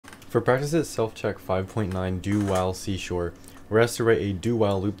For practice self-check 5.9 doWhileSeashore, we're asked to write a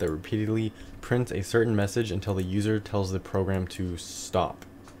do-while loop that repeatedly prints a certain message until the user tells the program to stop.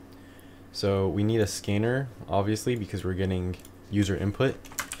 So we need a scanner, obviously, because we're getting user input.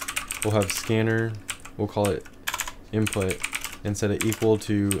 We'll have scanner, we'll call it input, and set it equal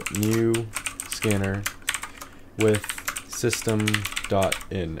to new scanner with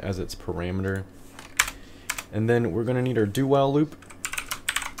system.in as its parameter. And then we're going to need our do-while loop,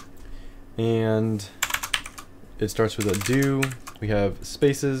 and it starts with a do. We have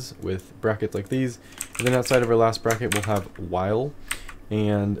spaces with brackets like these, and then outside of our last bracket we'll have while,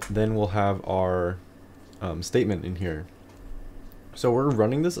 and then we'll have our statement in here. So we're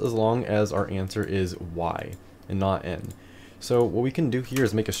running this as long as our answer is y and not n. So what we can do here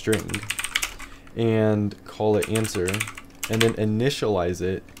is make a string and call it answer, and then initialize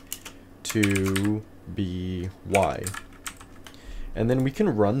it to be y. And then we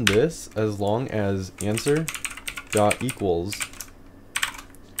can run this as long as answer dot equals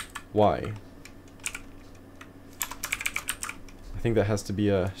y. I think that has to be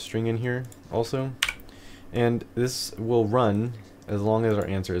a string in here also. And this will run as long as our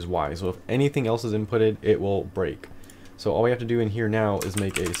answer is y. So if anything else is inputted, it will break. So all we have to do in here now is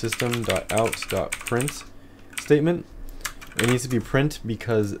make a system.out.print statement. It needs to be print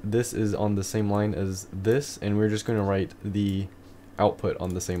because this is on the same line as this, and we're just going to write the output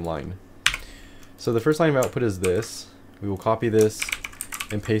on the same line. So the first line of output is this. We will copy this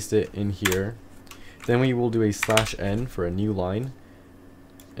and paste it in here. Then we will do a /n for a new line,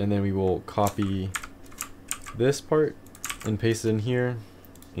 and then we will copy this part and paste it in here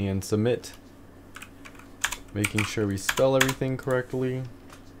and submit, making sure we spell everything correctly.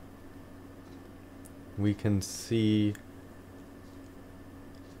 We can see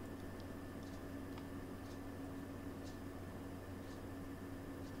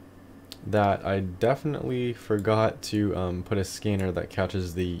that I definitely forgot to put a scanner that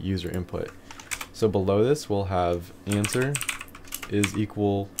catches the user input. So below this we'll have answer is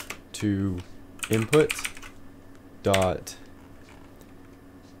equal to input dot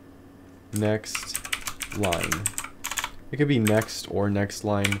next line. It could be next or next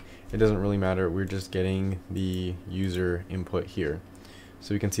line, it doesn't really matter, we're just getting the user input here.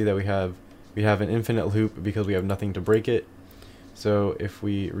 So we can see that we have an infinite loop because we have nothing to break it. So if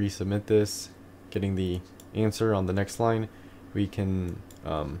we resubmit this, getting the answer on the next line, we can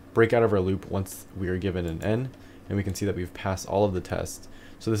break out of our loop once we are given an n, and we can see that we've passed all of the tests.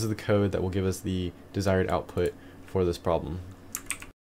 So this is the code that will give us the desired output for this problem.